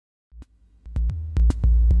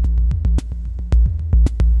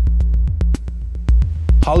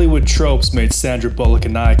Hollywood tropes made Sandra Bullock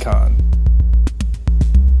an icon.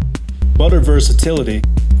 But her versatility,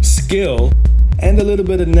 skill, and a little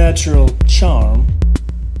bit of natural charm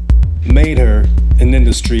made her an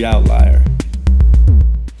industry outlier.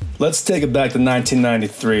 Let's take it back to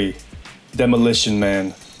 1993, Demolition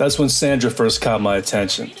Man. That's when Sandra first caught my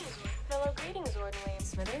attention.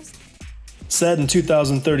 Set in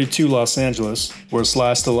 2032 Los Angeles, where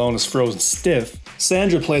Sly Stallone is frozen stiff,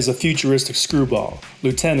 Sandra plays a futuristic screwball,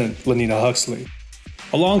 Lieutenant Lenita Huxley.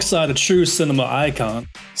 Alongside a true cinema icon,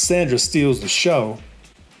 Sandra steals the show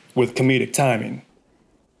with comedic timing.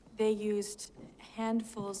 They used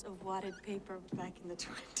handfuls of wadded paper back in the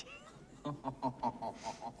 20s.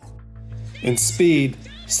 In Speed,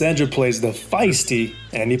 Sandra plays the feisty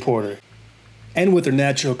Annie Porter. And with her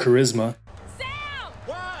natural charisma, Sam!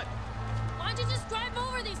 What? Why don't you just drive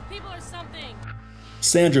over these people or something?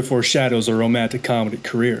 Sandra foreshadows a romantic comedy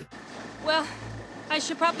career. Well, I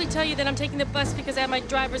should probably tell you that I'm taking the bus because I had my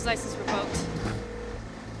driver's license revoked.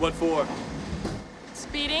 What for?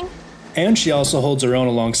 Speeding? And she also holds her own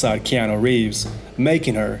alongside Keanu Reeves,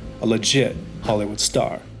 making her a legit Hollywood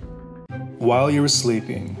star. While You Were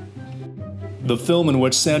Sleeping, the film in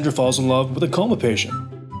which Sandra falls in love with a coma patient.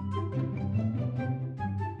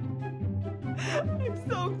 I'm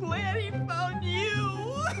so glad he found you.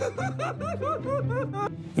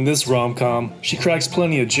 In this rom-com, she cracks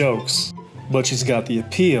plenty of jokes, but she's got the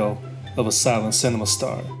appeal of a silent cinema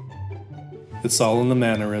star. It's all in the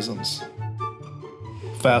mannerisms.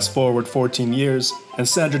 Fast forward 14 years, and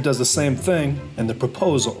Sandra does the same thing in The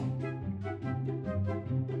Proposal.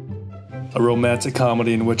 A romantic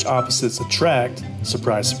comedy in which opposites attract,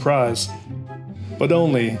 surprise, surprise, but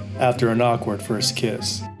only after an awkward first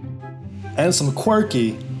kiss. And some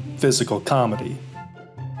quirky physical comedy.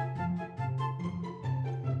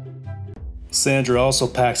 Sandra also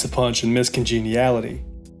packs a punch in Miss Congeniality.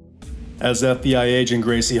 As FBI agent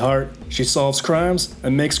Gracie Hart, she solves crimes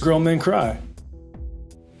and makes grown men cry.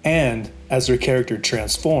 And as her character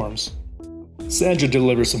transforms, Sandra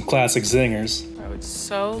delivers some classic zingers. I would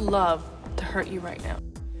so love to hurt you right now.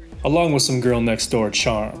 Along with some girl next door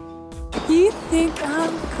charm. You think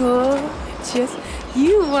I'm gorgeous?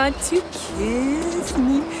 You want to kiss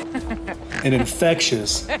me? An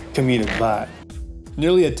infectious comedic vibe.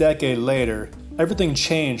 Nearly a decade later, everything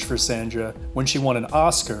changed for Sandra when she won an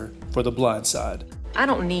Oscar for The Blind Side. I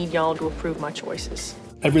don't need y'all to approve my choices,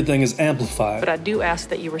 Everything is amplified, but I do ask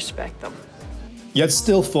that you respect them. yet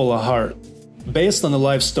still full of heart. Based on the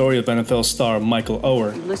life story of NFL star Michael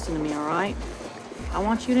Oher, You listen to me, all right? I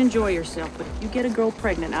want you to enjoy yourself, but if you get a girl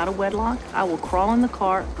pregnant out of wedlock, I will crawl in the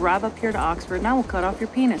car, drive up here to Oxford, and I will cut off your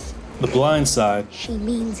penis. The Blind Side She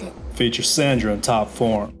means it. features Sandra in top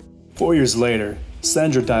form. 4 years later,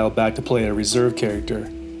 Sandra dialed back to play a reserve character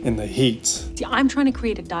in The Heat. See, I'm trying to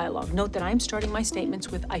create a dialogue. Note that I'm starting my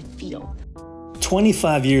statements with I feel.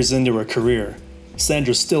 25 years into her career,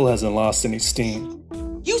 Sandra still hasn't lost any steam.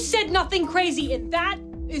 You said nothing crazy, and that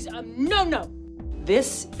is a no-no.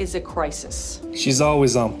 This is a crisis. She's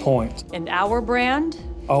always on point, And our brand,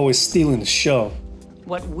 always stealing the show,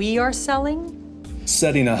 what we are selling,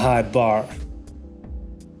 setting a high bar.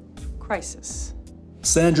 crisis.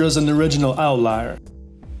 Sandra's an original outlier,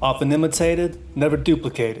 often imitated, never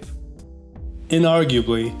duplicated.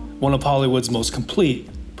 Inarguably, one of Hollywood's most complete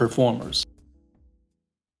performers.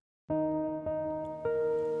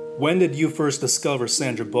 When did you first discover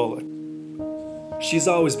Sandra Bullock? She's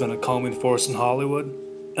always been a calming force in Hollywood,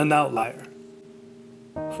 an outlier.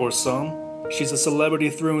 For some, she's a celebrity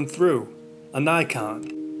through and through, an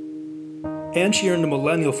icon. And she earned a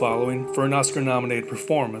millennial following for an Oscar-nominated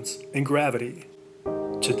performance in Gravity.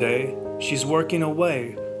 Today, she's working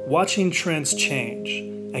away, watching trends change,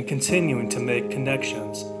 and continuing to make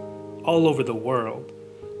connections all over the world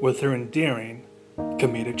with her endearing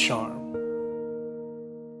comedic charm.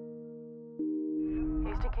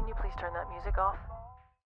 Houston, can you please turn that music off?